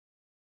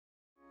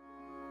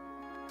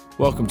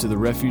Welcome to the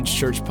Refuge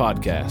Church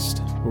Podcast,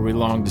 where we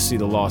long to see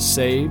the lost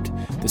saved,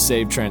 the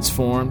saved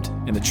transformed,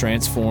 and the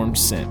transformed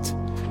sent.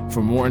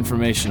 For more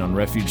information on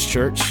Refuge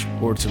Church,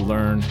 or to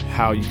learn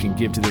how you can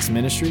give to this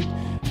ministry,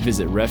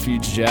 visit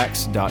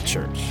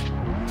refugejacks.church.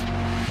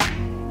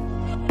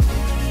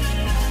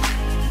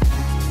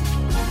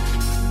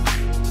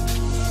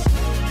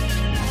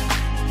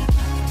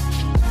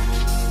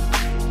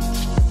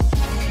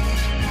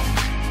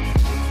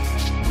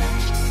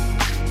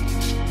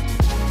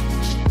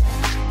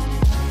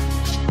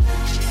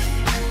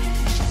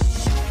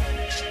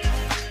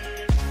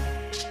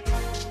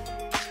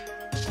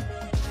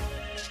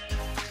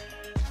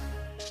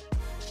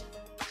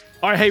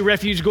 All right, hey,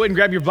 Refuge, go ahead and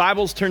grab your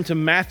Bibles, turn to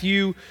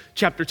Matthew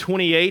chapter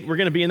 28. We're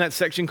going to be in that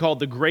section called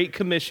the Great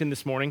Commission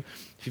this morning.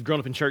 If you've grown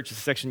up in church, it's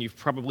a section you've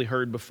probably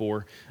heard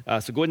before.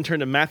 So go ahead and turn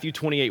to Matthew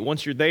 28.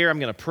 Once you're there, I'm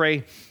going to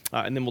pray,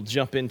 and then we'll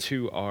jump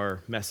into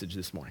our message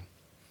this morning.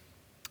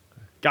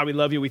 God, we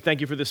love you. We thank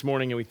you for this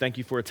morning, and we thank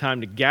you for a time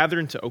to gather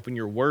and to open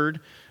your word.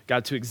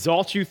 God, to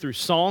exalt you through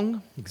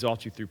song,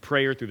 exalt you through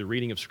prayer, through the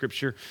reading of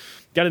Scripture.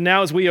 God, and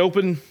now as we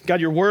open,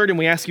 God, your word, and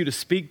we ask you to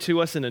speak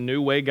to us in a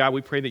new way, God,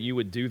 we pray that you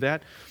would do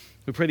that.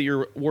 We pray that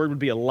your word would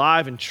be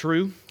alive and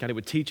true. God, it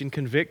would teach and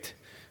convict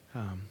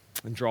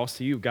and draw us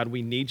to you. God,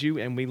 we need you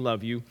and we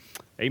love you.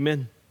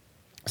 Amen.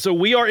 So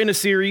we are in a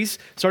series,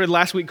 started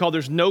last week, called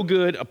There's No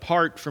Good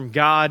Apart from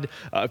God.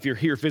 If you're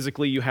here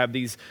physically, you have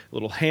these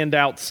little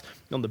handouts.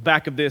 On the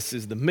back of this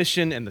is the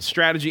mission and the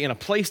strategy and a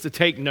place to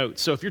take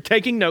notes. So if you're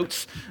taking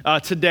notes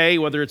today,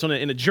 whether it's in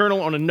a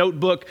journal, on a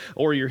notebook,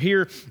 or you're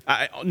here,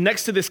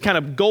 next to this kind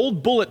of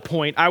gold bullet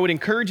point, I would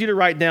encourage you to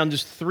write down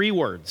just 3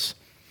 words.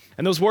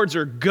 And those words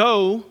are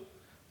go,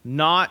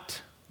 not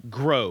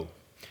grow.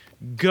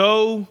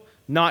 Go,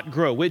 not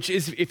grow, which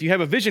is, if you have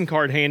a vision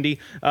card handy,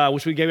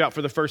 which we gave out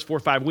for the first 4 or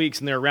 5 weeks,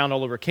 and they're around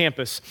all over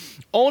campus,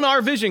 on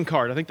our vision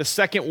card, I think the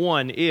second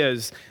one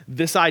is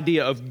this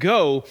idea of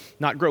go,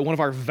 not grow, one of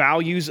our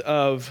values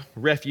of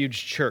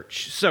Refuge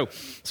Church. So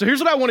here's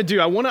what I want to do.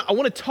 I want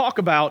to talk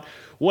about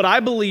what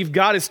I believe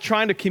God is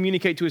trying to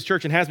communicate to his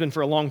church and has been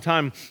for a long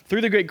time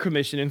through the Great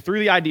Commission and through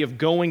the idea of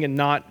going and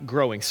not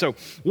growing. So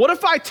what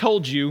if I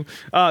told you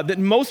that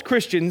most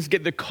Christians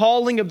get the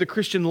calling of the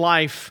Christian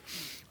life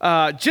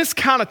just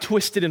kind of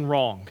twisted and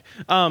wrong?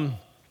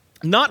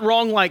 Not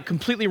wrong like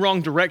completely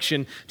wrong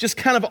direction, just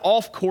kind of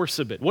off course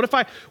a bit. What if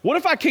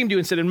I came to you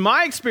and said, in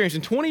my experience,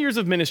 in 20 years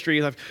of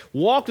ministry, I've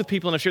walked with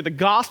people and I've shared the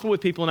gospel with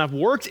people and I've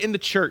worked in the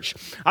church,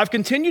 I've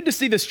continued to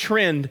see this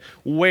trend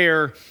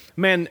where,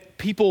 man,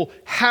 people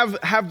have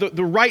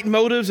the right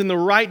motives and the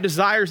right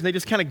desires and they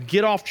just kind of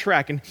get off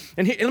track. And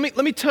let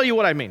me tell you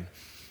what I mean.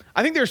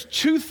 I think there's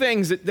 2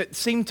 things that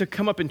seem to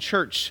come up in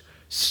church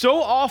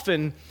so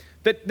often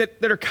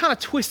that are kind of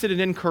twisted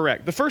and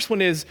incorrect. The first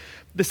one is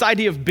this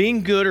idea of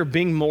being good or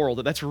being moral,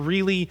 that's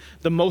really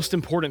the most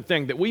important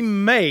thing, that we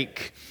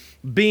make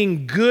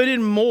being good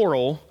and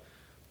moral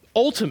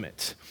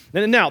ultimate.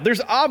 Now, there's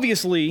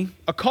obviously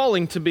a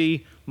calling to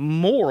be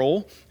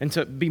moral and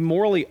to be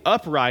morally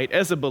upright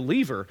as a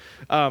believer,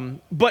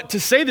 but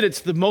to say that it's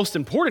the most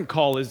important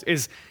call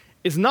is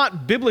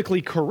not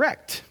biblically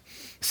correct.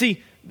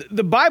 See,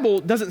 the Bible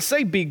doesn't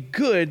say be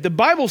good. The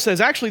Bible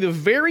says actually the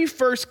very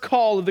first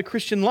call of the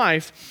Christian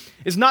life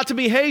is not to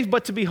behave,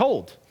 but to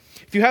behold.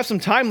 If you have some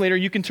time later,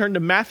 you can turn to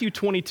Matthew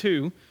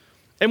 22.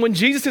 And when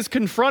Jesus is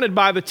confronted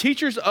by the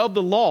teachers of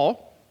the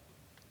law,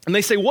 and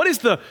they say, what is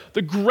the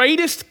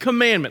greatest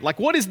commandment? Like,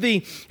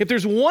 if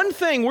there's one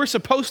thing we're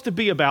supposed to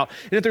be about,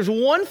 and if there's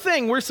one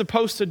thing we're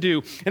supposed to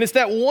do, and it's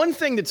that one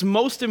thing that's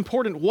most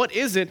important, what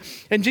is it?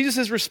 And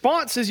Jesus'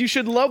 response is, you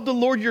should love the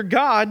Lord your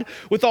God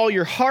with all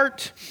your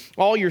heart,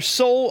 all your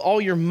soul, all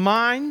your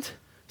mind.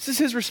 This is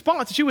his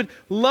response, that you would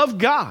love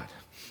God.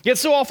 Yet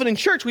so often in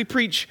church, we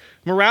preach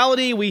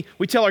morality. We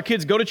tell our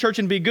kids, go to church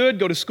and be good,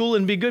 go to school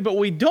and be good. But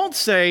what we don't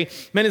say,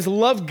 man, is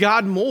love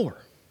God more.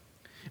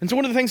 And so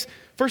one of the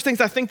first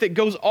things I think that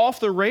goes off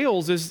the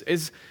rails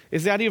is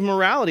the idea of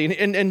morality.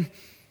 And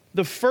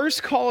the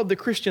first call of the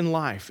Christian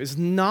life is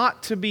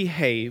not to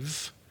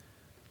behave,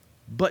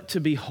 but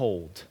to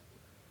behold.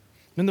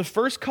 And the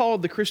first call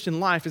of the Christian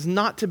life is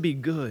not to be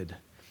good,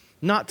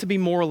 not to be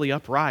morally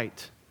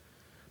upright,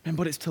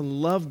 but it's to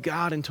love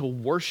God and to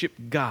worship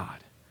God.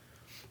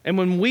 And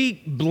when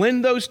we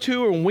blend those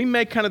two, or when we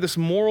make kind of this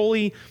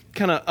morally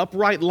kind of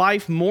upright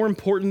life more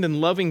important than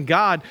loving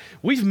God,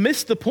 we've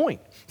missed the point.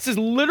 This is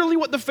literally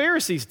what the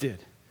Pharisees did.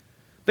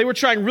 They were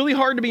trying really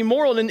hard to be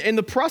moral, and in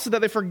the process of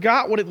that, they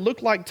forgot what it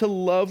looked like to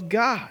love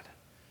God.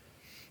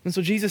 And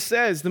so Jesus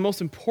says the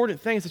most important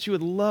thing is that you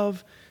would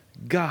love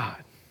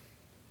God.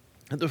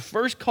 And the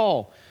first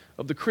call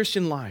of the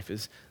Christian life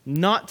is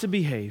not to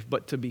behave,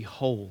 but to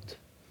behold.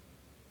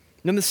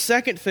 And then the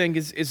second thing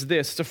is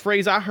this. It's a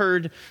phrase I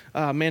heard,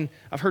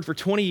 I've heard for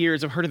 20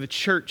 years. I've heard of the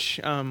church,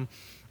 and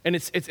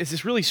it's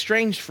this really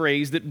strange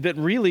phrase that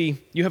really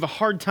you have a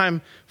hard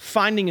time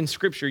finding in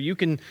Scripture. You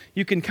can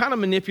kind of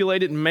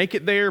manipulate it and make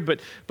it there,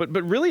 but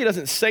really it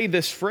doesn't say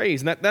this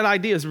phrase. And that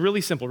idea is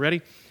really simple.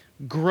 Ready?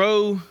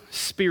 Grow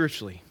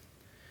spiritually.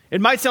 It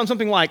might sound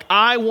something like,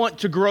 I want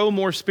to grow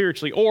more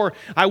spiritually, or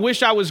I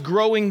wish I was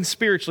growing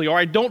spiritually, or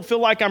I don't feel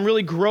like I'm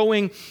really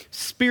growing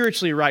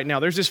spiritually right now.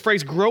 There's this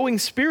phrase, growing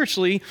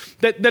spiritually,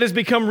 that has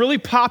become really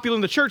popular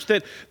in the church,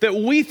 that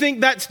we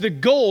think that's the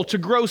goal, to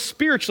grow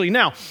spiritually.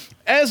 Now,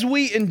 as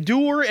we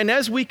endure and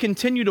as we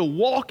continue to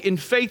walk in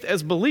faith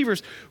as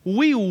believers,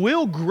 we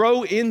will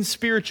grow in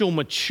spiritual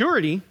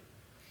maturity,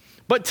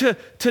 but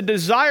to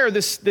desire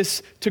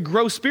this to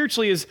grow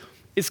spiritually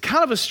is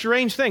kind of a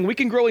strange thing. We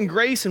can grow in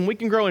grace and we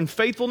can grow in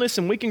faithfulness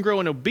and we can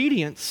grow in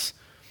obedience,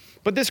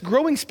 but this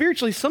growing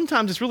spiritually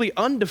sometimes is really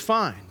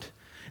undefined.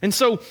 And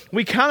so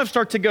we kind of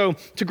start to go,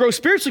 to grow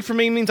spiritually for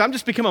me means I'm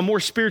just become a more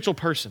spiritual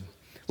person.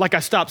 Like I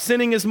stop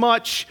sinning as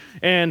much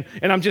and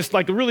I'm just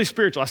like really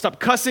spiritual. I stop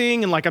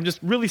cussing and like I'm just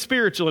really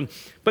spiritual.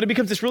 But it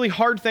becomes this really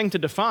hard thing to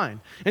define.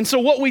 And so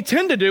what we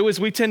tend to do is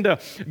we tend to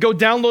go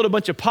download a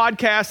bunch of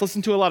podcasts,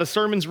 listen to a lot of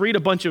sermons, read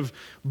a bunch of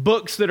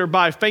books that are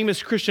by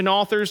famous Christian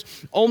authors,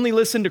 only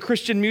listen to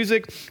Christian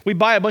music. We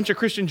buy a bunch of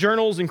Christian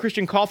journals and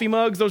Christian coffee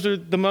mugs. Those are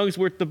the mugs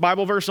with the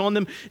Bible verse on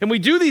them. And we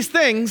do these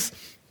things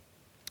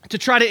to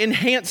try to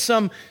enhance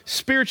some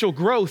spiritual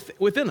growth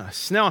within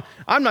us. Now,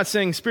 I'm not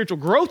saying spiritual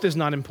growth is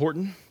not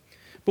important,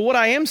 but what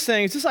I am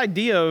saying is this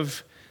idea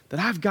of that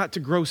I've got to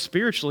grow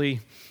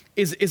spiritually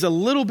is a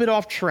little bit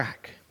off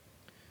track.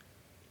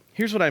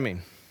 Here's what I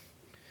mean.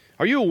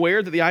 Are you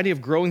aware that the idea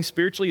of growing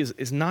spiritually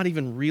is not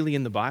even really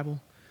in the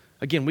Bible?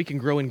 Again, we can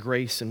grow in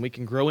grace and we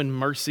can grow in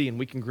mercy and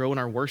we can grow in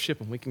our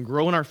worship and we can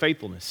grow in our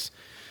faithfulness.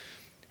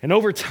 And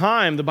over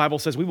time, the Bible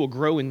says we will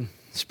grow in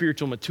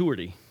spiritual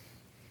maturity.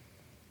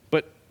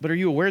 But are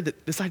you aware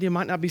that this idea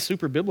might not be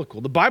super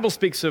biblical? The Bible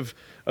speaks of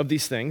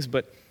these things,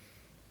 but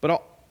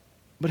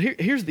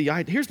here's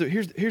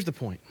the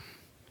point.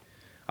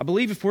 I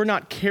believe if we're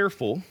not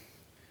careful,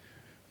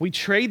 we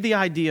trade the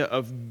idea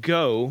of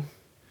go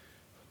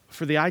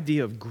for the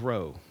idea of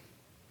grow.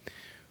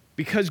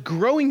 Because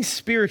growing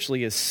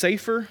spiritually is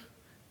safer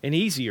and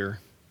easier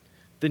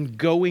than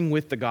going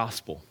with the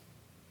gospel.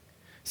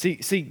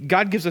 See,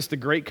 God gives us the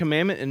great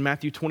commandment in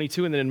Matthew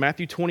 22, and then in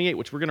Matthew 28,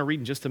 which we're going to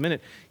read in just a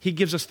minute, he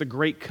gives us the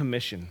Great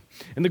Commission.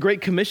 And the Great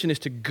Commission is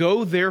to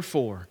go,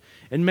 therefore,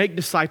 and make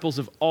disciples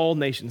of all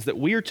nations, that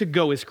we are to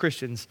go as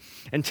Christians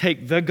and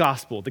take the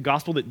gospel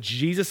that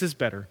Jesus is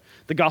better,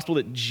 the gospel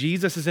that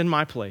Jesus is in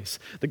my place,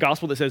 the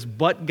gospel that says,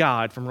 but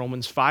God, from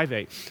Romans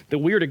 5:8, that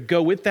we are to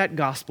go with that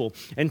gospel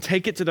and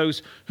take it to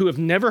those who have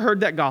never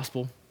heard that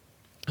gospel,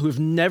 who have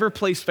never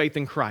placed faith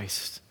in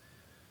Christ,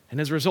 and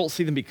as a result,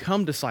 see them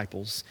become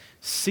disciples,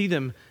 see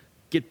them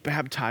get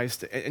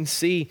baptized, and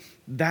see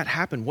that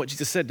happen. What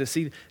Jesus said, to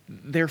see,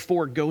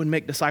 therefore, go and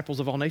make disciples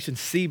of all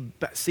nations. See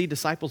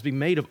disciples be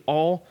made of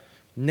all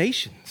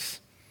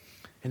nations.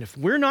 And if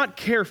we're not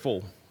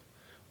careful,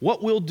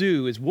 what we'll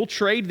do is we'll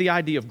trade the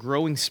idea of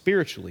growing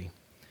spiritually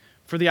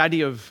for the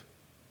idea of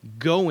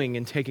going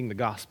and taking the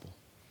gospel.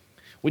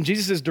 When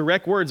Jesus'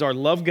 direct words are,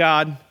 love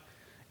God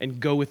and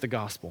go with the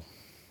gospel.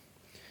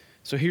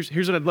 So here's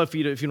what I'd love for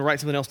you to, if you want to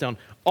write something else down.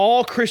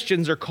 All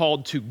Christians are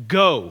called to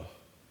go,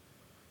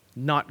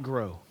 not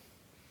grow.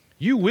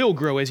 You will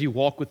grow as you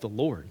walk with the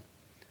Lord.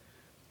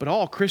 But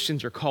all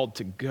Christians are called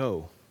to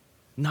go,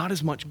 not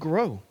as much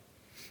grow.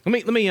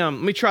 Let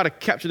me try to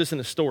capture this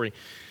in a story.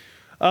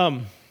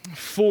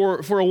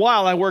 For a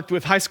while, I worked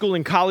with high school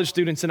and college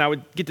students, and I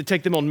would get to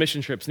take them on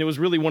mission trips. And it was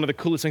really one of the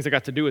coolest things I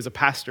got to do as a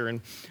pastor.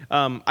 And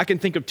I can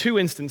think of two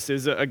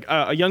instances,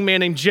 a young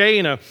man named Jay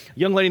and a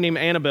young lady named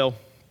Annabelle.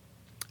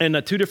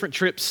 And two different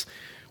trips,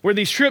 where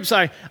these trips,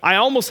 I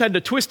almost had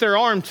to twist their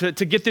arm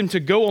to get them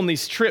to go on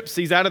these trips,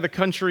 these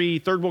out-of-the-country,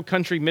 third-world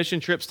country mission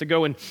trips to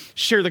go and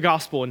share the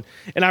gospel.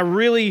 And I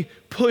really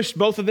pushed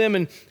both of them,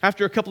 and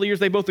after a couple of years,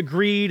 they both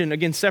agreed, and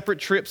again, separate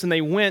trips, and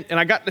they went, and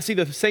I got to see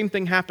the same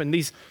thing happen.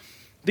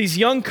 These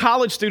young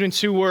college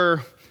students who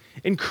were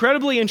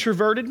incredibly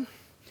introverted,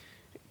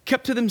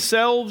 kept to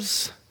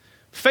themselves,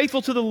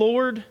 faithful to the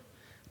Lord,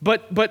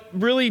 but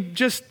really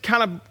just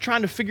kind of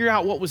trying to figure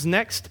out what was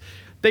next.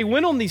 They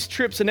went on these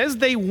trips, and as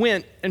they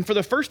went, and for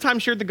the first time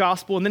shared the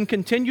gospel, and then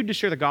continued to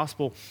share the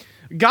gospel,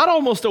 God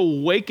almost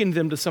awakened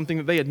them to something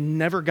that they had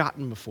never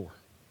gotten before.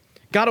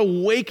 God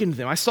awakened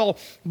them. I saw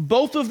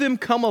both of them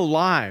come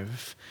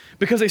alive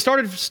because they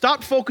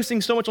stopped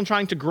focusing so much on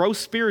trying to grow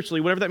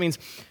spiritually, whatever that means,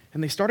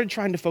 and they started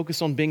trying to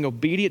focus on being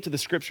obedient to the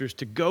scriptures,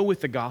 to go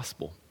with the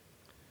gospel.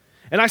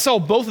 And I saw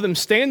both of them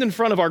stand in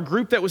front of our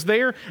group that was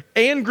there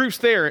and groups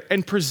there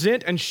and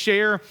present and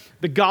share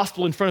the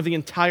gospel in front of the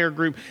entire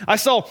group. I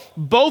saw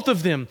both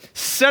of them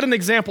set an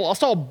example. I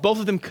saw both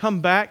of them come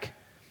back,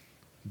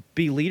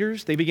 be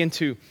leaders. They began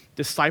to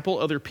disciple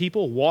other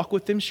people, walk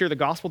with them, share the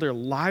gospel. Their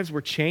lives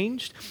were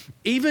changed.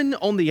 Even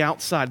on the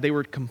outside, they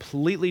were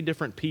completely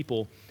different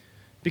people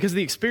because of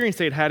the experience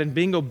they had had in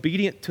being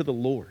obedient to the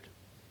Lord.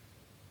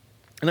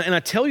 And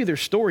I tell you their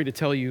story to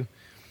tell you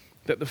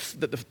that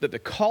the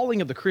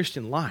calling of the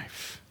Christian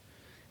life,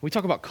 we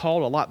talk about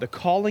call a lot, the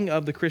calling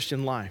of the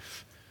Christian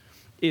life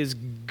is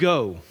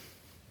go,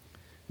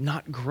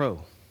 not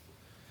grow.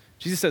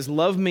 Jesus says,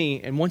 love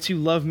me, and once you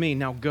love me,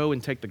 now go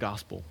and take the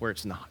gospel where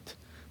it's not.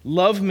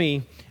 Love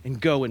me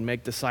and go and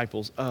make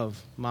disciples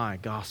of my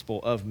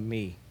gospel, of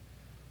me.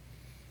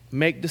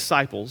 Make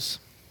disciples,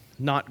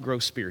 not grow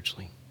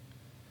spiritually.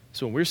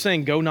 So when we're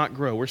saying go, not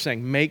grow, we're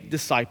saying make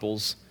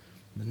disciples,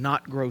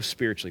 not grow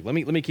spiritually. Let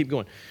me keep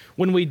going.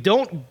 When we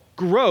don't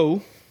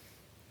grow,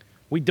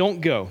 we don't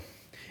go.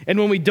 And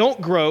when we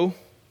don't grow,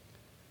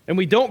 when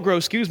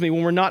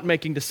we're not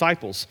making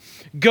disciples.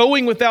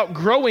 Going without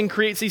growing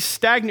creates these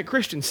stagnant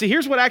Christians. See,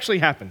 here's what actually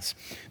happens.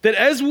 That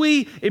as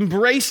we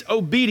embrace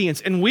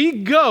obedience and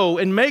we go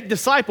and make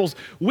disciples,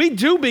 we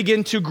do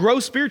begin to grow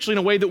spiritually in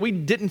a way that we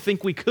didn't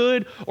think we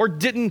could or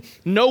didn't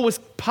know was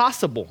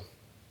possible.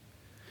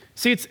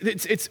 See,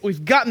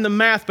 we've gotten the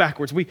math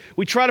backwards.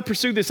 We try to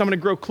pursue this, I'm going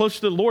to grow closer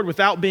to the Lord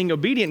without being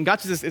obedient. And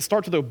God says it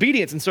starts with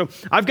obedience. And so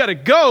I've got to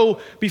go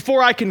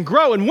before I can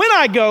grow. And when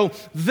I go,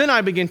 then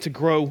I begin to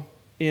grow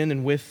in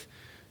and with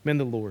men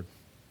the Lord.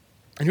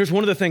 And here's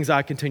one of the things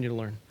I continue to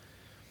learn.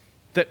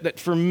 That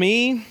for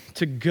me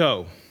to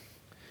go,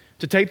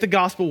 to take the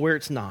gospel where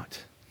it's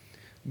not,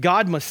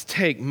 God must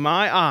take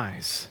my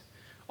eyes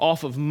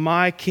off of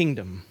my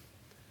kingdom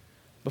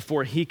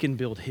before he can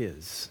build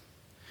his.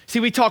 See,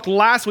 we talked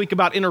last week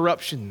about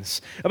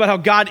interruptions, about how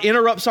God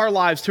interrupts our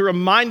lives to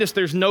remind us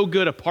there's no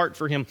good apart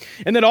from him.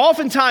 And that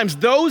oftentimes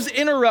those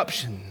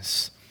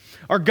interruptions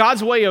are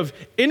God's way of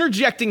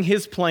interjecting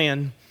his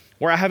plan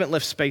where I haven't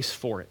left space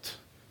for it.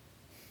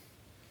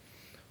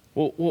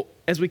 Well,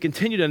 as we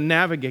continue to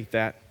navigate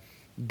that,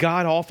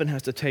 God often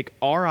has to take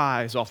our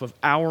eyes off of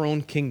our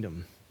own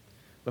kingdom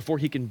before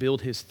he can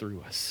build his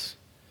through us.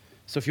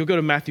 So if you'll go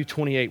to Matthew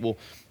 28, we're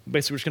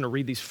just going to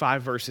read these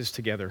 5 verses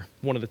together,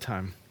 one at a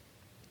time.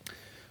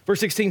 Verse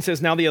 16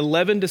 says, "Now the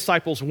 11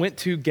 disciples went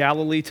to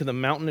Galilee to the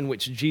mountain in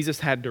which Jesus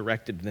had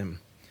directed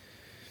them."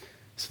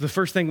 So the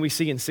first thing we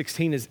see in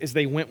 16 is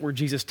they went where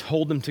Jesus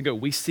told them to go.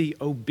 We see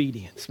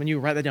obedience. When you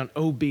write that down,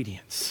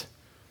 obedience.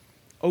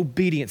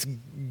 Obedience.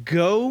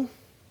 Go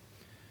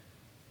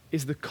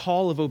is the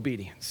call of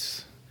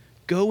obedience.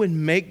 Go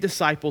and make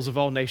disciples of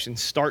all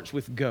nations starts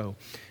with go.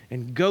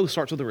 And go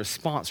starts with a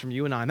response from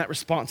you and I. And that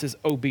response is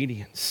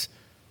obedience.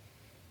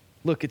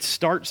 Look, it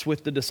starts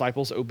with the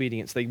disciples'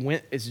 obedience. They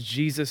went as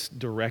Jesus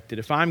directed.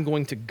 If I'm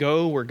going to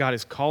go where God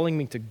is calling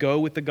me to go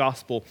with the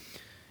gospel,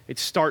 it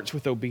starts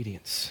with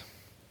obedience.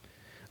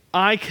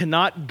 I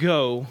cannot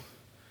go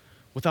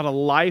without a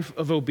life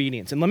of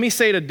obedience. And let me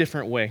say it a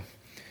different way.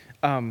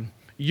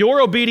 Your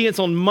obedience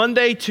on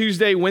Monday,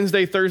 Tuesday,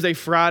 Wednesday, Thursday,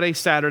 Friday,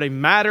 Saturday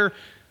matter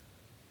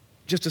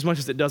just as much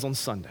as it does on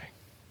Sunday.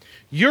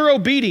 Your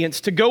obedience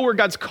to go where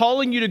God's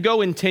calling you to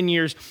go in 10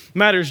 years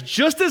matters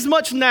just as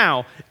much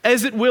now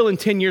as it will in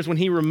 10 years when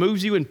he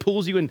removes you and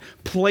pulls you and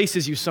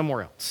places you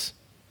somewhere else.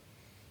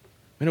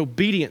 And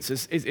obedience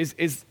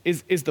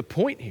is the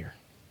point here.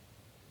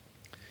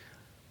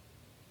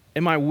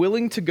 Am I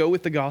willing to go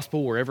with the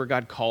gospel wherever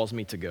God calls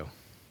me to go?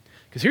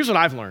 Because here's what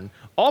I've learned.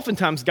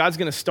 Oftentimes, God's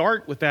going to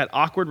start with that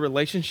awkward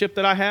relationship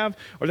that I have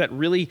or that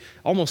really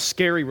almost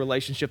scary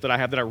relationship that I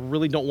have that I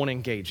really don't want to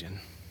engage in.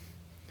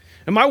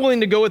 Am I willing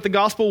to go with the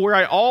gospel where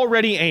I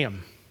already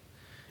am?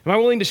 Am I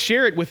willing to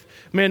share it with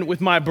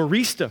my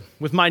barista,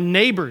 with my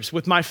neighbors,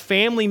 with my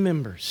family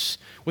members,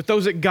 with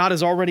those that God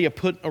has already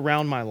put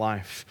around my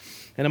life?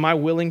 And am I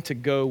willing to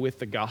go with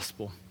the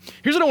gospel?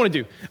 Here's what I want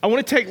to do. I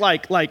want to take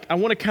I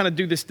want to kind of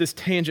do this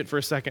tangent for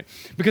a second.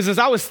 Because as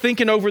I was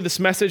thinking over this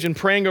message and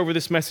praying over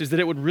this message that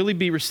it would really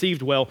be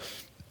received well,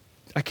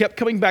 I kept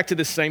coming back to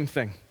this same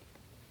thing.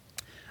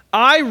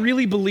 I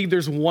really believe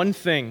there's one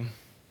thing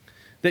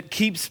that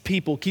keeps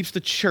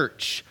the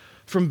church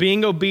from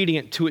being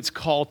obedient to its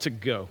call to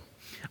go.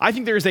 I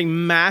think there is a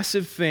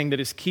massive thing that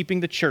is keeping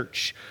the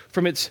church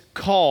from its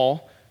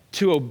call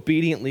to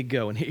obediently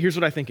go. And here's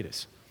what I think it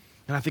is.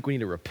 And I think we need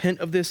to repent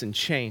of this and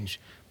change.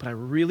 But I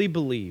really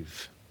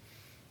believe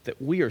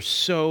that we are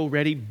so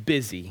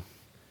busy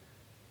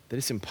that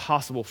it's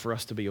impossible for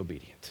us to be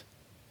obedient.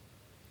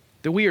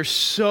 That we are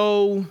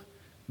so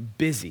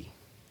busy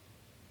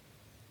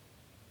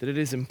that it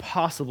is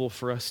impossible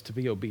for us to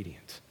be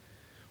obedient.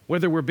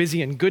 Whether we're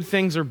busy in good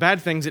things or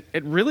bad things, it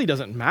really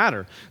doesn't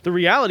matter. The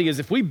reality is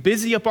if we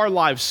busy up our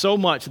lives so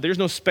much that there's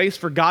no space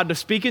for God to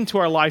speak into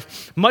our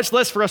life, much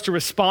less for us to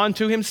respond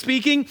to him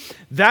speaking,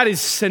 that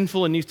is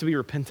sinful and needs to be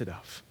repented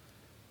of.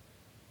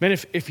 Man,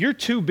 if you're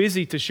too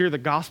busy to share the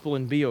gospel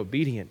and be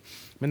obedient,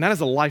 man, that is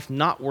a life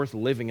not worth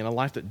living and a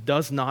life that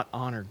does not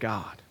honor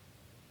God.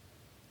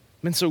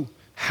 Man, so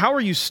how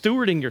are you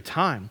stewarding your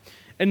time?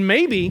 And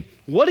maybe,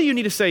 what do you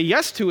need to say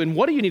yes to and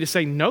what do you need to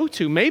say no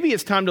to? Maybe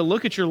it's time to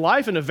look at your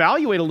life and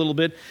evaluate a little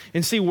bit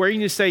and see where you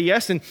need to say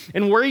yes and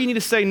where you need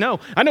to say no.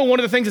 I know one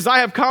of the things is I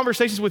have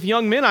conversations with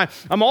young men.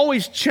 I'm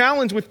always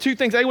challenged with 2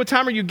 things. A, what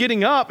time are you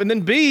getting up? And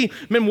then B,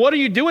 man, what are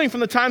you doing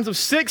from the times of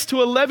 6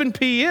 to 11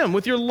 p.m.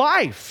 with your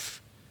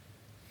life?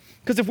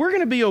 Because if we're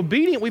going to be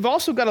obedient, we've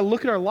also got to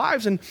look at our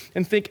lives and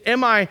think,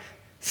 am I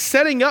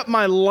setting up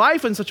my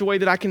life in such a way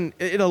that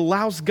it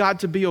allows God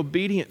to be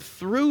obedient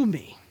through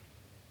me?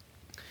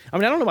 I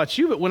mean, I don't know about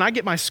you, but when I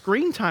get my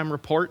screen time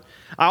report,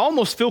 I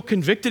almost feel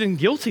convicted and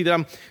guilty that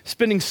I'm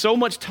spending so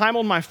much time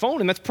on my phone,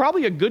 and that's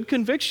probably a good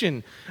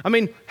conviction. I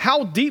mean,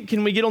 how deep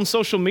can we get on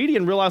social media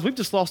and realize we've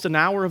just lost an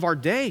hour of our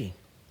day?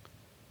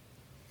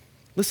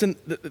 Listen,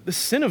 the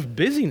sin of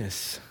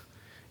busyness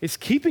is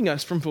keeping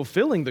us from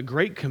fulfilling the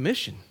Great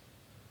Commission.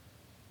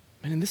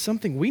 And this is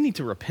something we need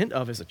to repent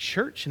of as a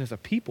church and as a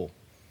people.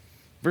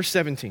 Verse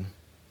 17.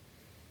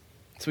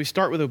 So we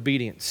start with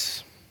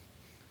obedience.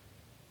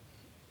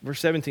 Verse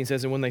 17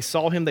 says, and when they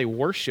saw him, they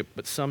worshiped,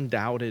 but some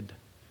doubted.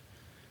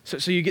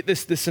 So you get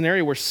this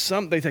scenario where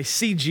they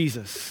see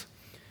Jesus.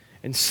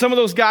 And some of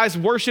those guys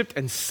worshiped,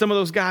 and some of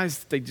those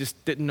guys, they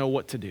just didn't know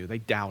what to do. They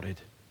doubted.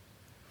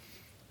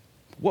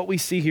 What we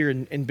see here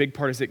in big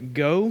part is that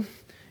go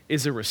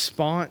is a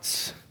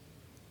response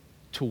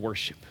to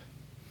worship.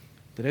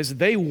 That as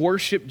they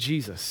worship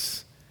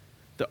Jesus,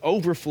 the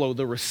overflow,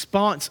 the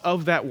response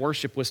of that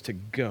worship was to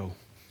go.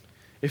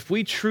 If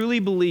we truly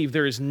believe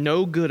there is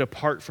no good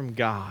apart from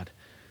God,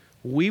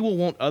 we will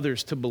want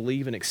others to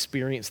believe and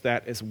experience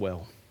that as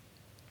well.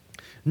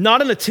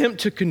 Not an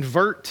attempt to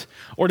convert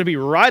or to be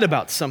right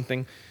about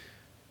something,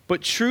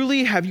 but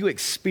truly have you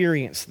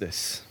experienced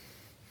this?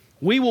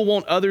 We will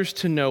want others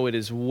to know it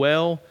as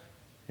well,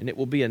 and it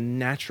will be a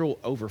natural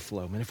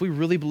overflow. And if we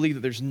really believe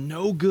that there's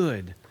no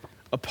good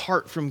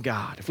apart from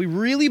God, if we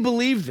really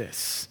believe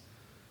this,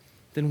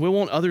 then we'll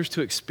want others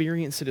to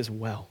experience it as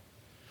well.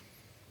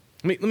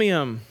 Let me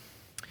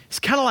it's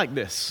kind of like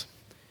this.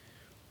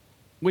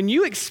 When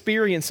you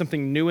experience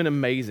something new and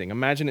amazing,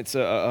 imagine it's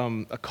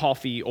a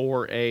coffee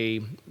or a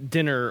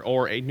dinner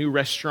or a new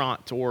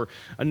restaurant or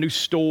a new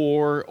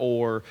store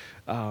or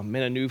a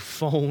new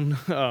phone,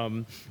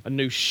 a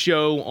new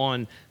show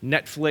on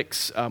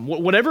Netflix,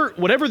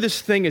 whatever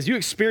this thing is, you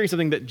experience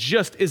something that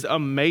just is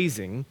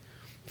amazing.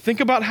 Think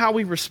about how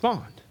we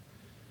respond.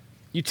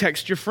 You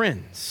text your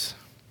friends.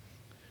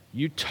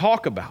 You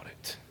talk about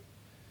it.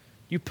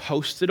 You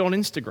post it on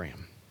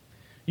Instagram.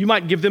 You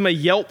might give them a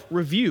Yelp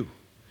review.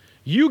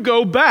 You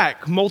go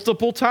back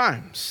multiple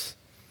times.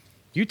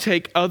 You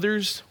take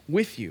others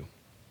with you.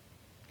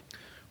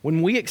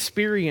 When we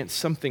experience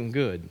something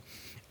good,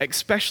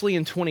 especially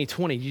in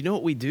 2020, you know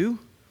what we do?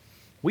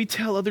 We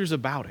tell others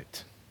about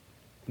it.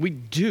 We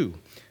do.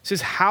 This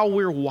is how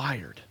we're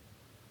wired.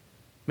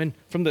 I mean,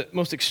 from the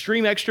most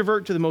extreme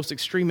extrovert to the most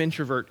extreme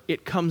introvert,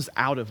 it comes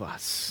out of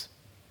us.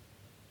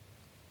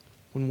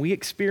 When we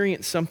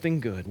experience something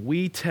good,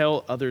 we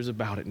tell others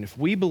about it. And if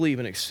we believe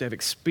and have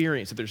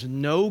experienced that there's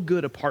no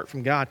good apart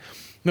from God,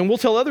 then we'll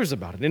tell others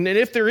about it. And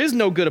if there is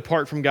no good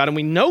apart from God, and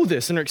we know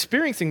this and are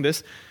experiencing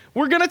this,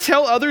 we're going to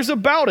tell others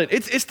about it.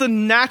 It's the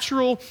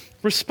natural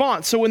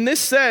response. So when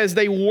this says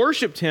they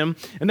worshiped him,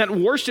 and that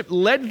worship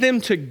led them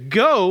to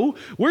go,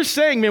 we're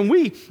saying, man,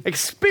 we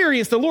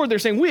experienced the Lord. They're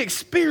saying we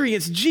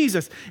experienced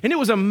Jesus, and it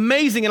was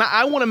amazing. And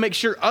I want to make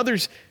sure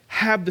others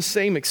have the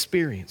same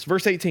experience.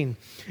 Verse 18,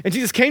 and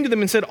Jesus came to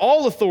them and said,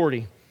 all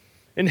authority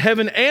in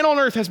heaven and on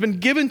earth has been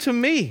given to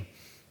me.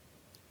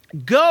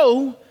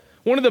 Go.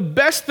 One of the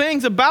best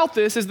things about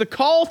this is the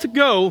call to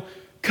go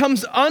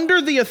comes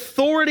under the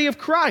authority of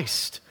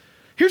Christ.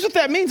 Here's what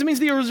that means. It means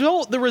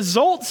the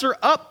results are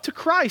up to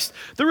Christ.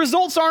 The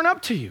results aren't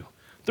up to you.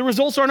 The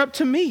results aren't up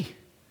to me.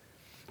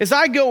 As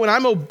I go and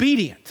I'm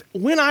obedient,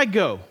 when I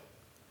go,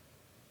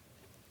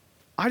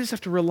 I just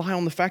have to rely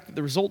on the fact that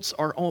the results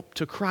are up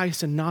to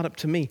Christ and not up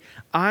to me.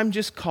 I'm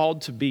just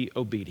called to be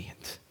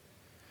obedient.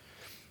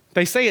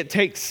 They say it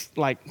takes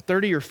like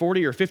 30 or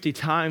 40 or 50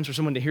 times for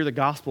someone to hear the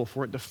gospel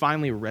for it to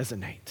finally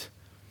resonate.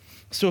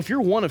 So if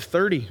you're one of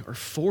 30 or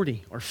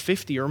 40 or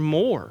 50 or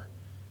more,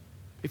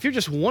 if you're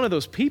just one of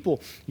those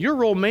people, your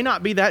role may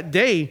not be that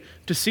day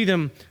to see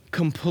them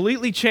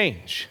completely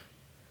change.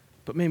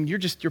 But man,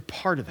 you're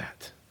part of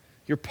that.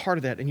 You're part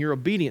of that, and your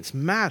obedience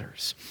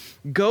matters.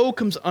 Go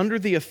comes under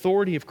the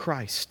authority of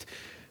Christ.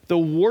 The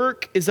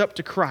work is up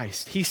to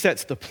Christ. He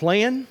sets the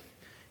plan.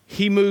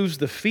 He moves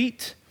the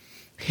feet.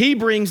 He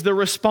brings the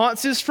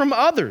responses from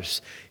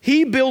others.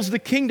 He builds the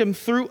kingdom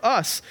through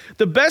us.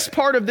 The best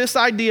part of this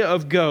idea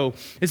of go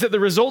is that the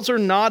results are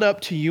not up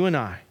to you and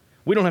I.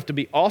 We don't have to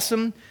be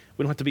awesome.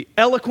 We don't have to be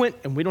eloquent,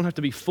 and we don't have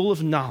to be full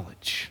of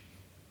knowledge.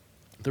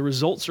 The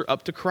results are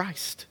up to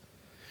Christ.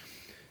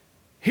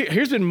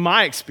 Here's been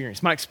my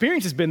experience. My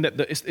experience has been that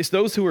it's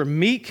those who are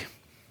meek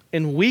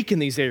and weak in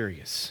these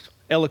areas,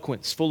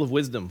 eloquence, full of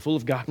wisdom, full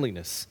of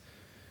godliness.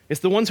 It's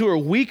the ones who are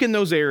weak in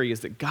those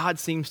areas that God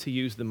seems to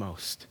use the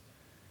most.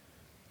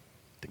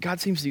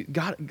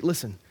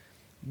 Listen,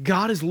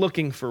 God is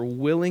looking for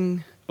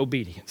willing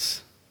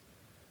obedience.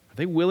 Are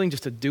they willing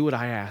just to do what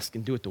I ask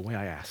and do it the way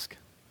I ask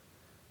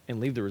and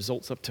leave the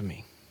results up to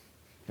me?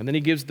 And then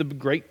he gives the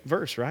great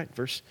verse, right?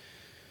 Verse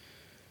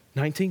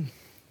 19.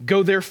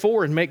 Go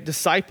therefore and make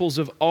disciples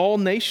of all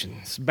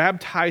nations,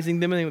 baptizing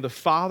them in the name of the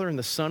Father and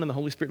the Son and the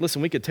Holy Spirit.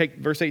 Listen, we could take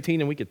verse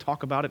 18 and we could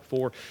talk about it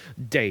for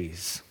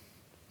days.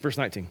 Verse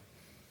 19.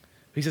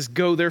 He says,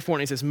 go therefore,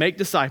 and he says, make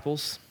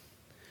disciples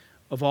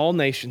of all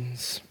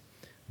nations,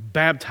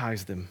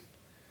 baptize them.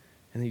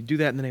 And you do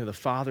that in the name of the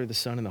Father, the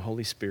Son, and the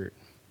Holy Spirit.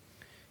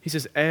 He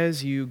says,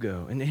 as you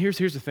go. And here's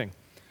the thing.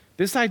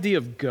 This idea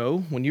of go,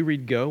 when you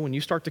read go, when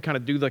you start to kind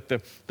of do like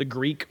the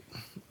Greek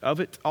of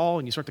it all,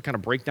 and you start to kind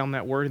of break down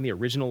that word in the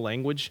original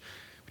language,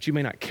 which you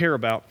may not care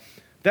about,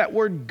 that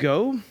word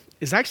go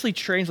is actually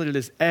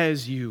translated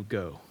as you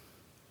go.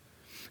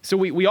 So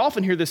we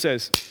often hear this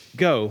as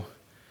go,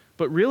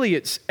 but really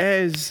it's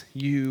as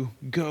you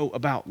go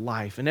about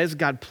life and as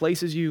God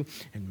places you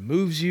and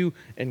moves you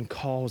and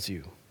calls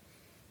you.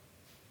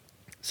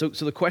 So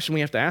the question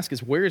we have to ask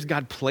is, where has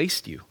God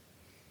placed you?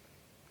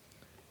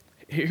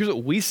 Here's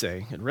what we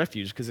say at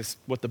Refuge, because it's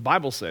what the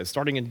Bible says,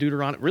 starting in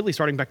Deuteronomy, really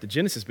starting back to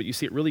Genesis, but you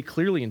see it really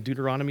clearly in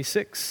Deuteronomy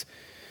 6.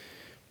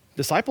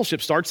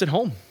 Discipleship starts at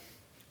home.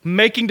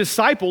 Making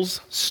disciples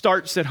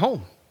starts at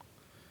home.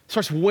 It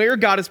starts where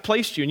God has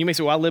placed you. And you may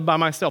say, well, I live by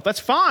myself. That's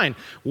fine.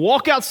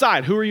 Walk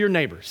outside. Who are your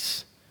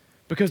neighbors?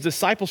 Because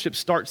discipleship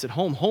starts at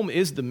home. Home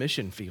is the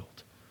mission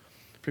field.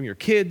 From your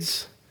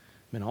kids,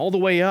 and all the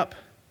way up,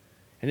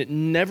 and it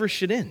never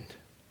should end.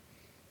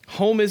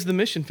 Home is the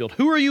mission field.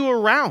 Who are you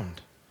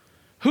around?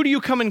 Who do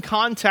you come in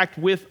contact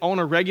with on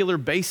a regular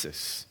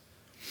basis?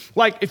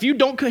 Like, if you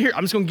don't here,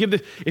 I'm just going to give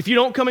this. If you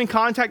don't come in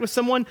contact with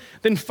someone,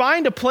 then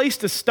find a place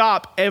to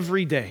stop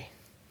every day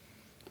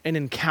and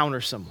encounter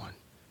someone.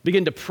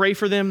 Begin to pray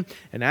for them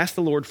and ask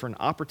the Lord for an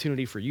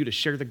opportunity for you to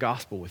share the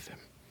gospel with them.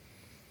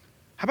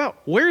 How about,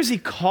 where is he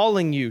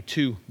calling you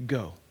to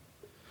go?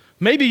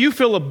 Maybe you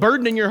feel a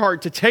burden in your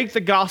heart to take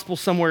the gospel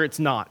somewhere it's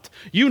not.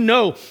 You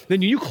know,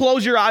 then you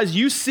close your eyes,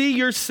 you see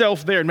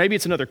yourself there. Maybe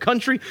it's another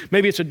country,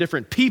 maybe it's a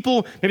different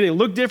people, maybe they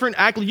look different,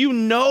 act. You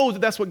know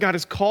that that's what God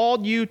has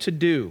called you to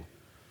do.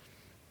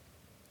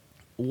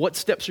 What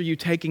steps are you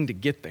taking to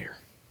get there?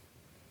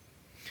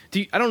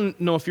 I don't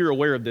know if you're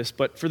aware of this,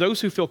 but for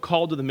those who feel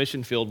called to the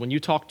mission field, when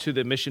you talk to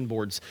the mission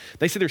boards,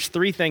 they say there's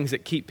 3 things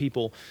that keep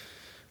people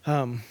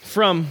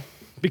from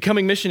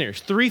becoming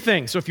missionaries. 3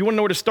 things. So if you want to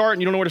know where to start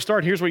and you don't know where to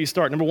start, here's where you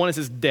start. Number 1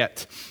 is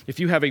debt. If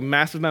you have a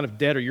massive amount of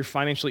debt or you're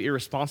financially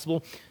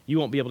irresponsible, you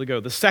won't be able to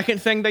go. The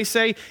second thing they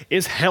say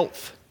is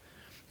health.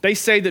 They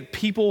say that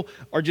people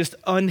are just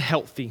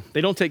unhealthy.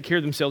 They don't take care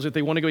of themselves if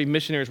they want to go be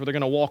missionaries where they're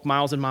going to walk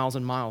miles and miles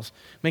and miles.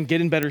 Man, get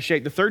in better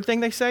shape. The third thing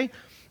they say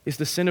is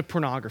the sin of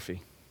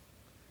pornography.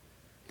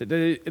 That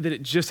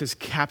it just has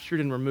captured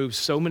and removed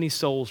so many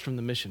souls from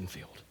the mission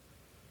field.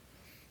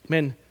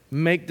 Man,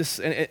 make this,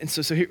 and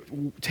so here,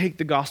 take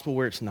the gospel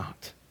where it's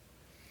not.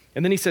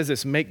 And then he says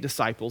this, make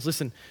disciples.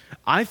 Listen,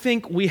 I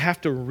think we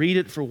have to read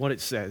it for what it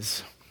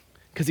says.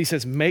 Because he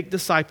says, make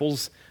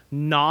disciples,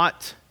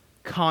 not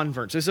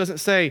converts. This doesn't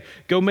say,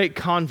 go make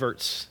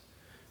converts.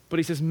 But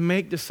he says,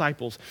 make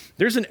disciples.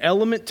 There's an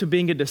element to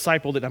being a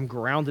disciple that I'm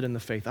grounded in the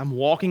faith. I'm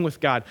walking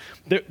with God.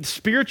 The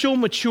spiritual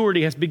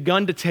maturity has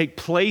begun to take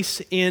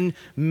place in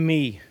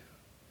me.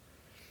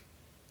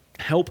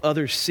 Help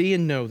others see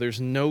and know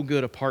there's no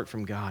good apart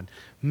from God.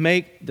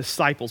 Make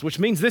disciples, which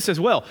means this as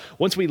well.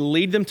 Once we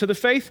lead them to the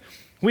faith,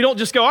 we don't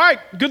just go, all right,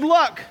 good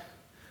luck.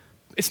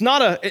 It's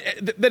not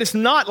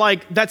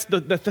like that's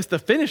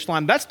the finish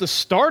line. That's the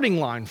starting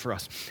line for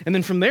us. And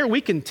then from there,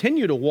 we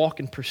continue to walk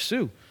and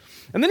pursue.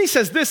 And then he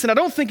says this, and I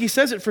don't think he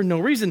says it for no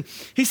reason.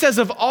 He says,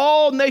 of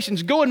all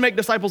nations, go and make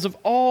disciples of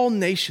all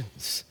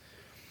nations.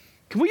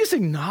 Can we just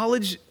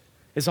acknowledge,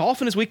 as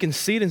often as we can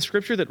see it in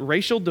Scripture, that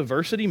racial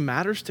diversity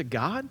matters to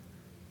God?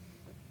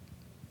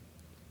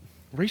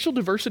 Racial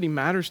diversity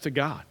matters to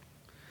God.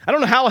 I don't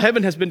know how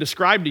heaven has been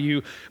described to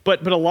you,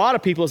 but a lot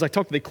of people, as I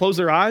talk, they close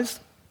their eyes,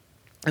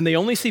 and they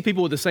only see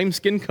people with the same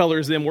skin color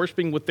as them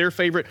worshiping with their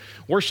favorite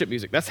worship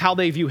music. That's how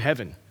they view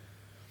heaven.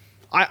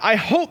 I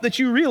hope that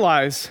you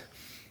realize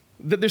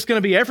that there's going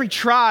to be every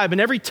tribe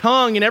and every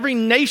tongue and every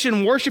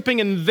nation worshiping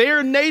in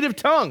their native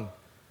tongue.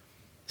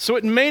 So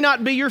it may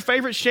not be your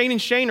favorite Shane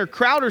and Shane or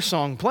Crowder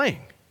song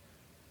playing.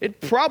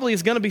 It probably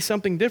is going to be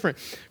something different.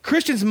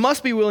 Christians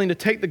must be willing to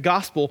take the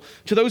gospel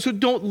to those who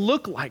don't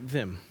look like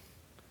them.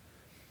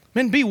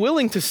 Men, be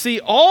willing to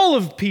see all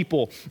of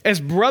people as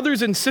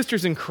brothers and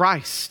sisters in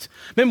Christ.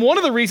 Men, one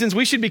of the reasons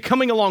we should be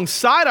coming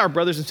alongside our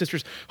brothers and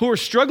sisters who are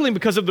struggling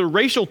because of the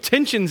racial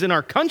tensions in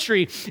our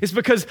country is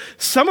because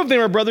some of them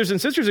are brothers and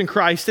sisters in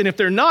Christ, and if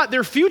they're not,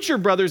 they're future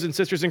brothers and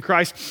sisters in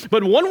Christ.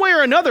 But one way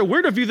or another,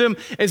 we're to view them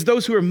as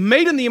those who are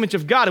made in the image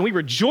of God, and we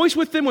rejoice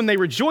with them when they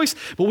rejoice,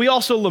 but we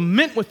also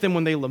lament with them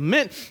when they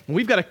lament. And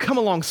we've got to come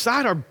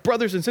alongside our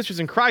brothers and sisters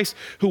in Christ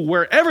who,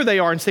 wherever they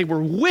are, and say,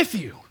 we're with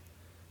you.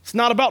 It's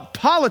not about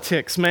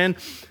politics, man,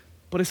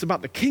 but it's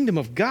about the kingdom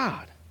of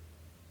God.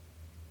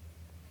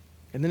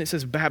 And then it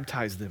says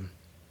baptize them.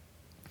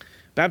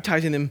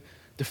 Baptizing them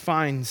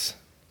defines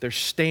their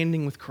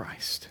standing with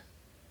Christ.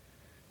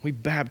 We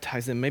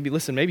baptize them. Maybe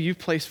you've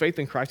placed faith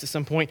in Christ at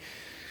some point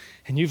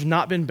and you've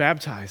not been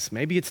baptized.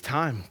 Maybe it's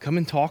time. Come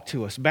and talk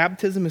to us.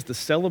 Baptism is the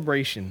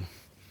celebration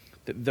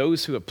that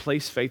those who have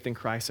placed faith in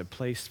Christ have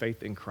placed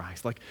faith in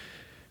Christ. Like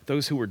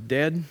those who were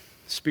dead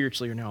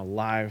spiritually are now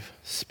alive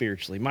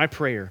spiritually. My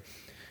prayer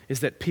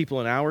is that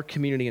people in our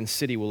community and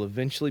city will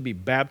eventually be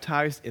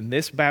baptized in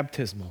this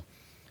baptismal.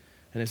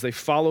 And as they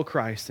follow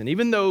Christ, and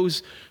even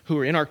those who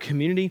are in our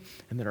community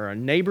and that are our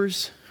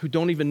neighbors who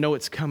don't even know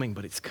it's coming,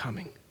 but it's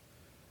coming.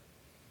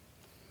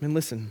 Man,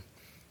 listen,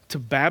 to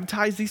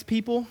baptize these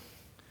people,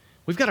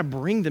 we've got to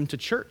bring them to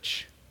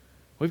church.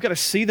 We've got to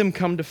see them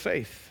come to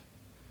faith.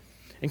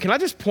 And can I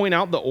just point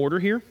out the order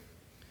here?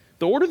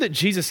 The order that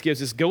Jesus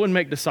gives is go and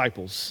make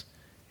disciples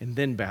and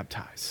then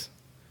baptize.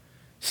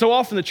 So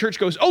often the church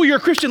goes, oh, you're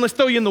a Christian, let's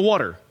throw you in the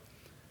water.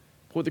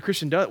 What the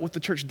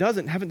church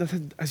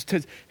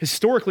has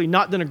historically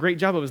not done a great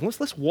job of is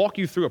let's walk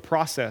you through a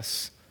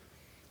process.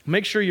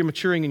 Make sure you're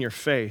maturing in your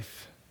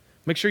faith.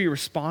 Make sure you're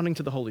responding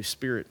to the Holy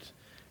Spirit,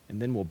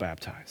 and then we'll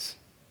baptize.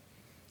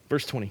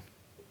 Verse 20.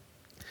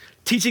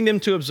 Teaching them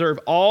to observe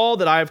all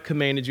that I have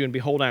commanded you, and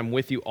behold, I am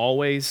with you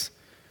always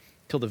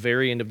till the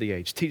very end of the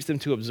age. Teach them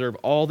to observe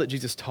all that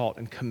Jesus taught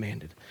and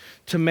commanded.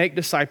 To make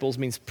disciples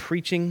means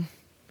preaching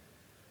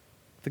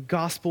the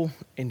gospel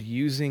and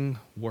using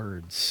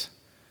words.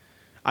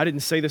 I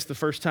didn't say this the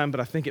first time, but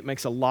I think it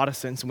makes a lot of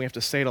sense, and we have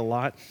to say it a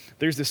lot.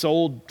 There's this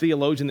old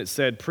theologian that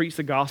said, preach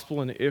the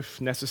gospel, and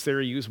if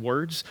necessary, use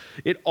words.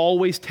 It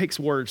always takes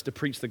words to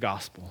preach the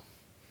gospel.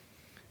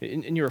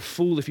 And you're a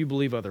fool if you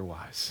believe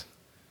otherwise.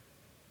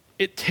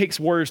 It takes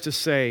words to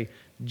say,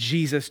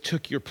 Jesus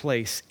took your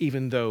place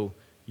even though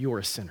you're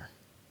a sinner.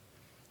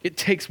 It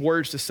takes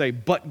words to say,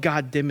 but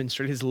God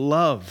demonstrated his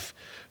love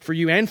for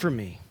you and for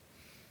me,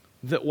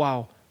 that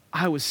while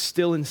I was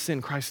still in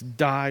sin, Christ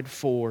died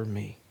for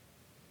me.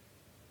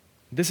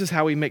 This is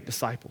how we make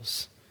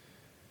disciples.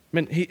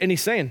 And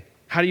he's saying,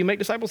 how do you make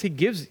disciples? He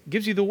gives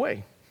you the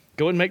way.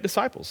 Go and make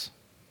disciples.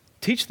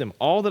 Teach them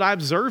all that I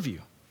observe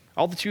you.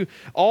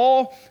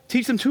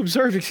 Teach them to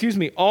observe,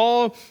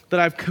 all that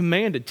I've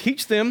commanded.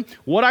 Teach them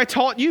what I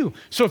taught you.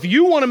 So if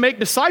you want to make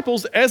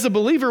disciples as a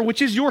believer,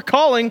 which is your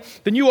calling,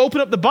 then you open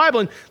up the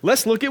Bible and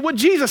let's look at what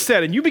Jesus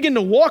said. And you begin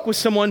to walk with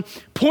someone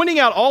pointing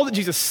out all that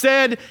Jesus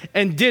said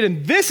and did.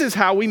 And this is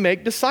how we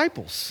make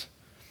disciples.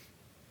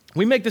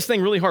 We make this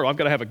thing really hard. Well, I've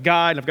got to have a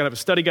guide, and I've got to have a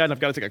study guide, and I've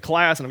got to take a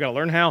class, and I've got to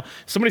learn how.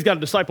 Somebody's got to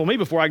disciple me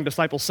before I can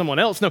disciple someone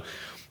else. No,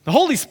 the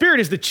Holy Spirit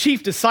is the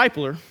chief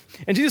discipler,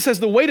 and Jesus says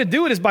the way to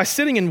do it is by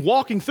sitting and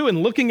walking through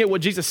and looking at what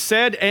Jesus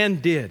said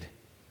and did.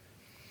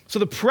 So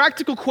the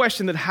practical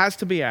question that has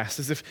to be asked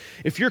is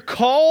if you're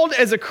called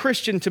as a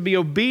Christian to be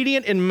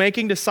obedient in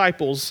making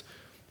disciples,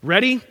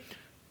 ready?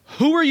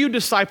 Who are you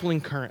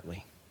discipling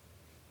currently?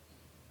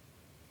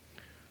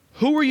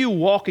 Who are you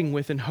walking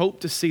with and hope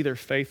to see their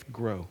faith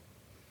grow?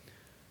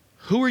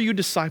 Who are you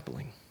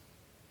discipling?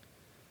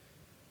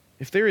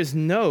 If there is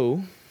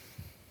no,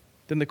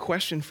 then the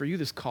question for you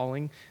this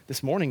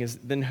morning is,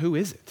 then who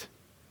is it?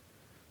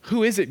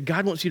 Who is it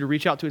God wants you to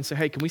reach out to and say,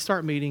 hey, can we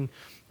start meeting,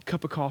 a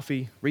cup of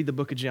coffee, read the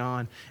book of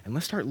John, and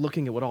let's start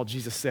looking at what all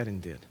Jesus said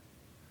and did.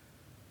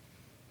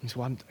 You say,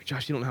 well,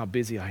 Josh, you don't know how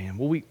busy I am.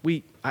 Well,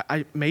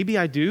 maybe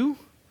I do,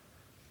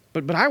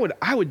 but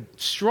I would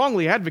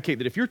strongly advocate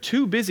that if you're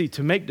too busy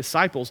to make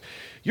disciples,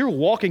 you're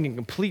walking in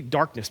complete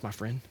darkness, my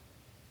friend.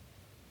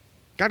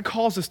 God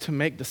calls us to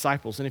make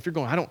disciples, and if you're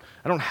going, I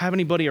don't have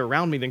anybody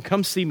around me, then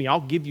come see me.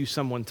 I'll give you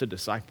someone to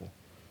disciple.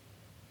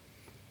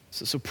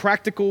 So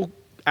practical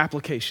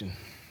application.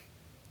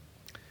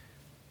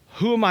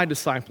 Who am I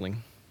discipling?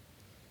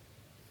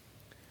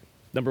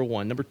 Number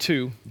one. Number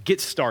two, get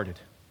started.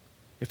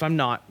 If I'm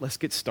not, let's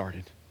get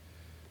started.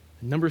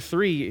 Number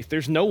three, if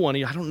there's no one,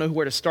 I don't know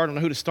where to start, I don't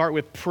know who to start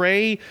with,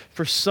 pray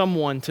for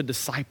someone to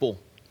disciple.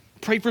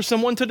 Pray for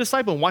someone to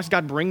disciple and watch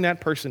God bring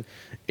that person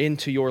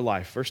into your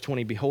life. Verse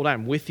 20, behold, I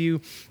am with you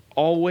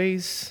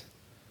always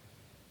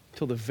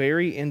till the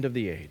very end of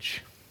the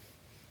age.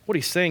 What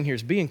he's saying here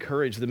is be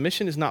encouraged. The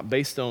mission is not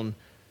based on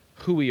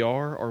who we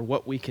are or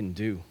what we can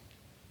do.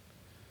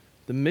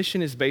 The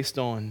mission is based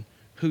on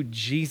who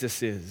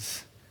Jesus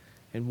is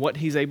and what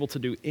he's able to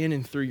do in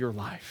and through your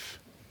life.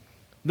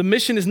 The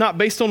mission is not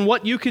based on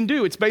what you can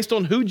do. It's based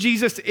on who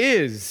Jesus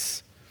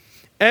is.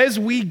 As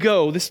we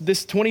go,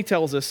 this 20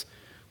 tells us,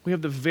 we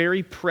have the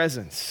very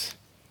presence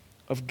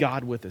of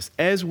God with us.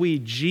 As we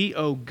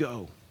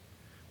go,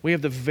 we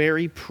have the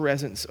very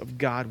presence of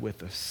God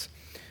with us.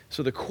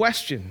 So the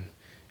question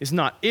is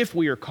not if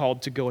we are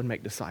called to go and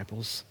make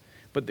disciples,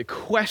 but the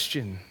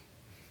question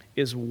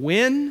is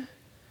when,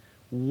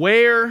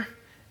 where,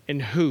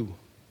 and who.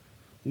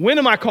 When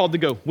am I called to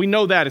go? We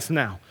know that it's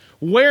now.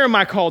 Where am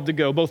I called to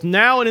go, both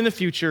now and in the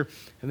future,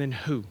 and then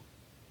who?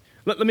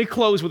 Let me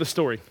close with a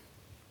story.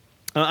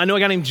 I know a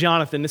guy named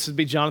Jonathan. This would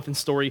be Jonathan's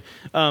story.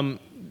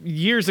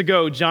 Years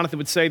ago, Jonathan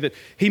would say that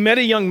he met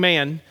a young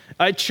man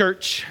at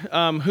church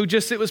who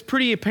it was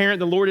pretty apparent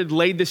the Lord had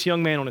laid this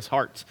young man on his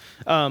heart.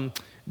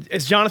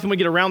 As Jonathan would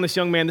get around this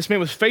young man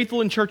was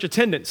faithful in church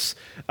attendance.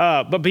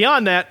 But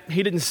beyond that,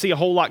 he didn't see a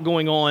whole lot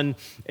going on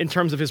in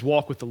terms of his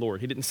walk with the Lord.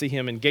 He didn't see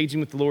him engaging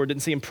with the Lord,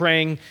 didn't see him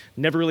praying,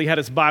 never really had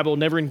his Bible,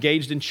 never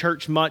engaged in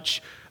church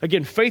much.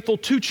 Again, faithful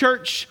to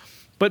church,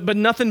 but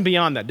nothing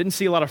beyond that. Didn't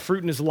see a lot of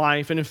fruit in his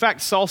life, and in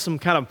fact saw some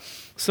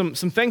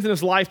things in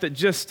his life that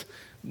just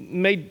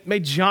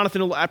made Jonathan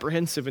a little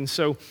apprehensive. And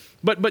so,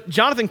 but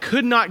Jonathan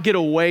could not get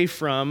away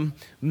from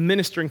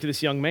ministering to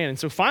this young man. And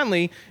so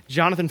finally,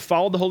 Jonathan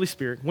followed the Holy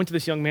Spirit, went to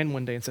this young man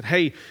one day and said,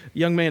 hey,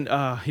 young man,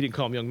 he didn't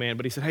call him young man,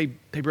 but he said,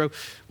 hey bro,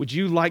 would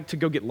you like to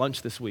go get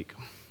lunch this week?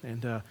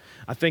 And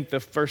I think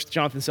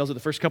Jonathan tells it, the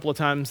first couple of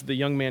times the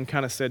young man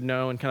kind of said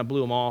no and kind of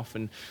blew him off.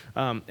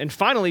 And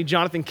finally,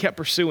 Jonathan kept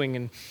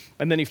pursuing.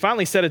 And then he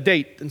finally set a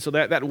date. And so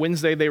that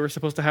Wednesday, they were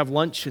supposed to have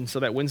lunch. And so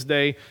that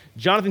Wednesday,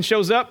 Jonathan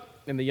shows up,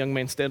 and the young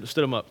man stood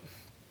him up.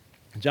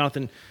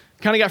 Jonathan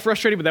kind of got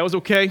frustrated, but that was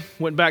okay.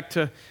 Went back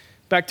to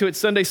it.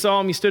 Sunday saw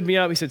him. He stood me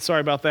up. He said,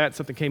 sorry about that.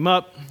 Something came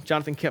up.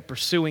 Jonathan kept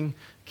pursuing,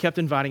 kept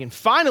inviting. And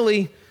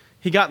finally,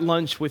 he got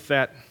lunch with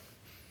that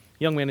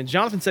young man. And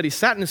Jonathan said he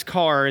sat in his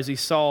car as he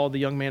saw the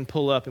young man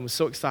pull up and was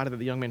so excited that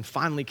the young man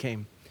finally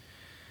came.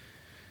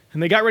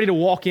 And they got ready to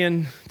walk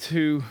in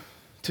to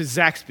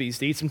Zaxby's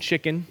to eat some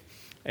chicken.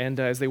 And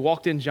as they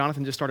walked in,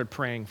 Jonathan just started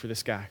praying for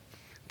this guy,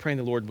 praying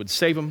the Lord would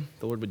save him,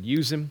 the Lord would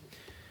use him.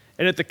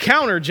 And at the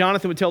counter,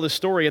 Jonathan would tell this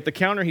story. At the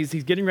counter, he's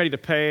getting ready to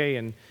pay,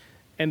 and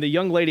the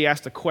young lady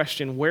asked a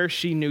question where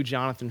she knew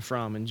Jonathan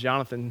from. And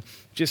Jonathan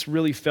just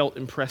really felt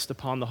impressed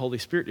upon the Holy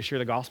Spirit to share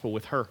the gospel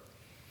with her.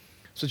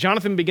 So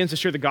Jonathan begins to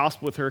share the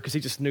gospel with her because he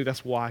just knew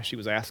that's why she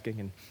was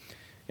asking.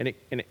 And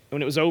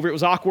when it was over, it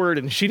was awkward,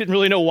 and she didn't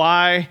really know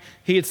why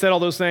he had said all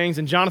those things,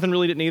 and Jonathan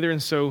really didn't either.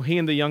 And so he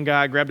and the young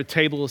guy grabbed a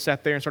table and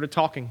sat there and started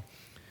talking.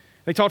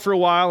 They talked for a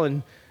while,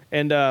 and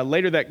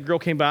later that girl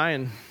came by,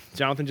 and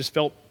Jonathan just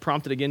felt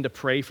prompted again to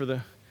pray for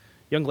the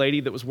young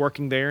lady that was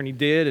working there, and he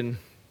did.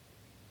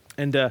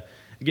 And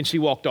again, she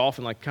walked off,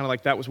 and kind of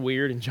like that was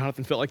weird, and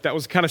Jonathan felt like that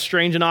was kind of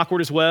strange and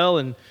awkward as well.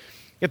 And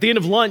at the end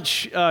of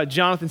lunch,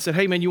 Jonathan said,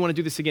 hey, man, you want to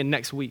do this again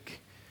next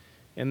week?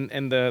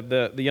 And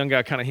the young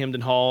guy kind of hemmed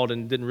and hawed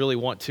and didn't really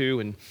want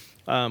to.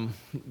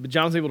 But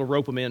John was able to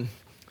rope him in.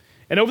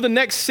 And over the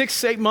next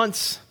 6-8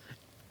 months,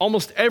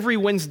 almost every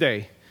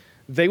Wednesday,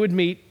 they would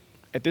meet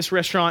at this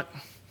restaurant.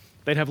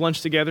 They'd have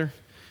lunch together.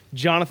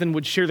 Jonathan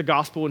would share the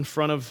gospel in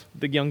front of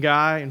the young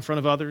guy, in front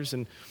of others.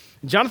 And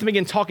Jonathan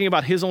began talking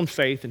about his own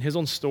faith and his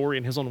own story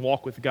and his own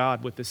walk with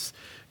God with this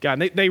guy.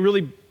 And they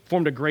really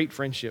formed a great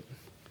friendship.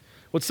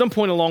 Well, at some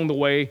point along the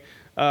way,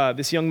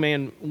 this young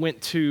man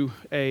went to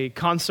a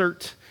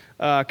concert,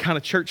 kind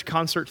of church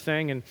concert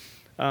thing,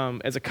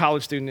 and as a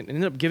college student, and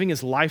ended up giving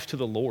his life to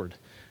the Lord.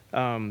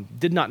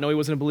 Did not know he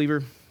wasn't a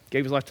believer,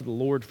 gave his life to the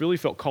Lord, really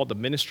felt called to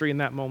ministry in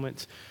that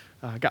moment,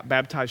 got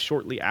baptized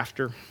shortly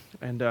after,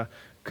 and a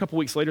couple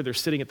weeks later, they're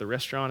sitting at the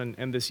restaurant,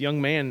 and this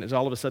young man is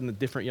all of a sudden a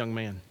different young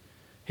man.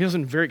 He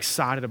wasn't very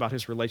excited about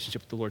his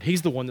relationship with the Lord.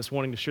 He's the one that's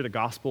wanting to share the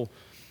gospel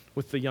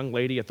with the young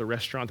lady at the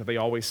restaurant that they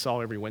always saw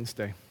every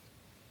Wednesday.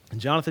 And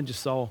Jonathan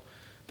just saw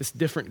this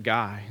different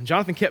guy. And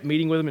Jonathan kept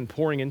meeting with him and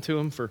pouring into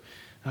him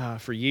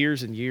for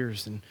years and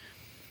years. And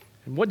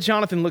what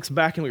Jonathan looks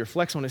back and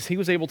reflects on is he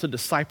was able to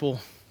disciple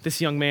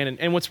this young man.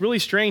 And what's really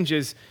strange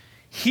is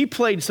he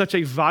played such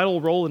a vital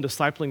role in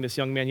discipling this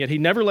young man, yet he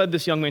never led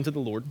this young man to the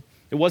Lord.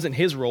 It wasn't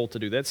his role to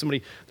do that.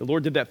 The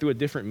Lord did that through a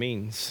different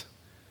means.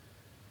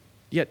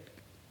 Yet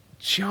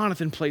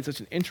Jonathan played such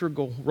an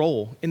integral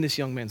role in this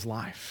young man's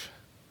life.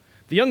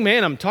 The young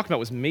man I'm talking about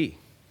was me.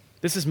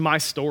 This is my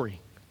story.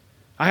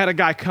 I had a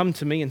guy come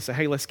to me and say,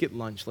 hey, let's get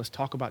lunch. Let's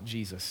talk about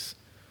Jesus.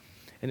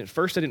 And at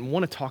first, I didn't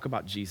want to talk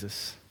about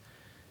Jesus.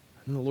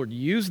 And the Lord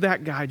used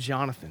that guy,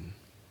 Jonathan,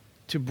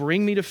 to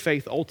bring me to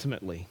faith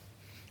ultimately,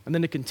 and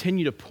then to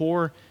continue to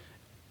pour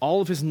all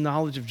of his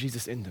knowledge of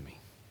Jesus into me.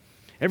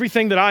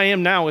 Everything that I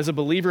am now as a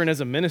believer and as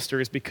a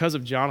minister is because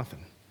of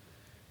Jonathan.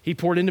 He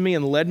poured into me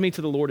and led me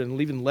to the Lord and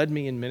even led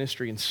me in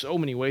ministry in so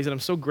many ways, and I'm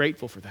so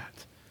grateful for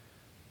that.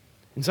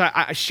 And so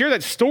I share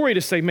that story to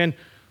say, man,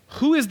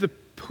 who is the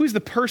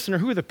person or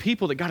who are the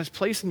people that God has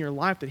placed in your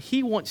life that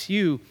he wants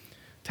you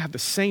to have the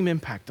same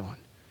impact on?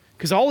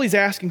 Because all he's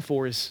asking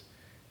for is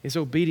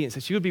obedience,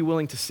 that you would be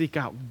willing to seek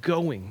out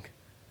going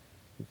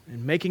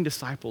and making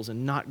disciples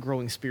and not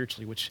growing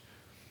spiritually, which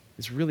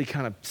is really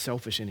kind of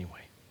selfish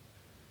anyway.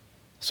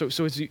 So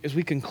as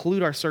we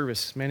conclude our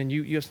service, man, and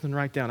you have something to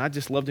write down, I'd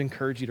just love to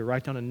encourage you to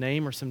write down a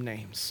name or some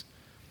names,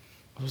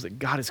 those that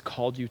God has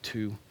called you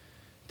to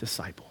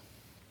disciple.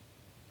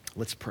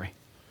 Let's pray.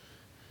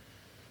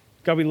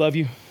 God, we love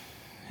you,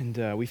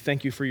 and we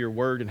thank you for your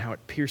word and how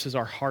it pierces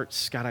our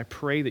hearts. God, I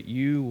pray that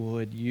you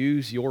would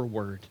use your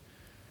word,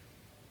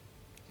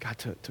 God,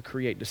 to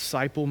create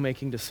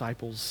disciple-making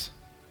disciples,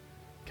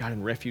 God,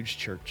 in Refuge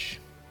Church.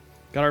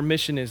 God, our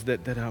mission is that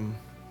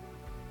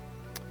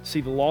see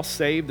the lost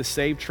saved, the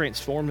saved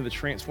transformed, and the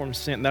transformed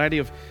sent. And that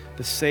idea of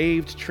the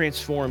saved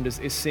transformed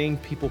is seeing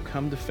people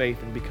come to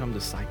faith and become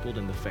discipled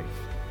in the faith.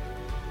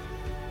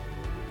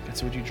 God,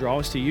 so would you draw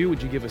us to you?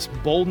 Would you give us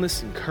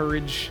boldness and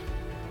courage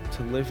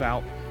to live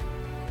out?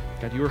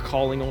 God, you are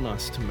calling on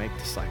us to make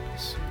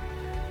disciples.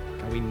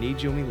 God, we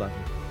need you and we love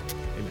you.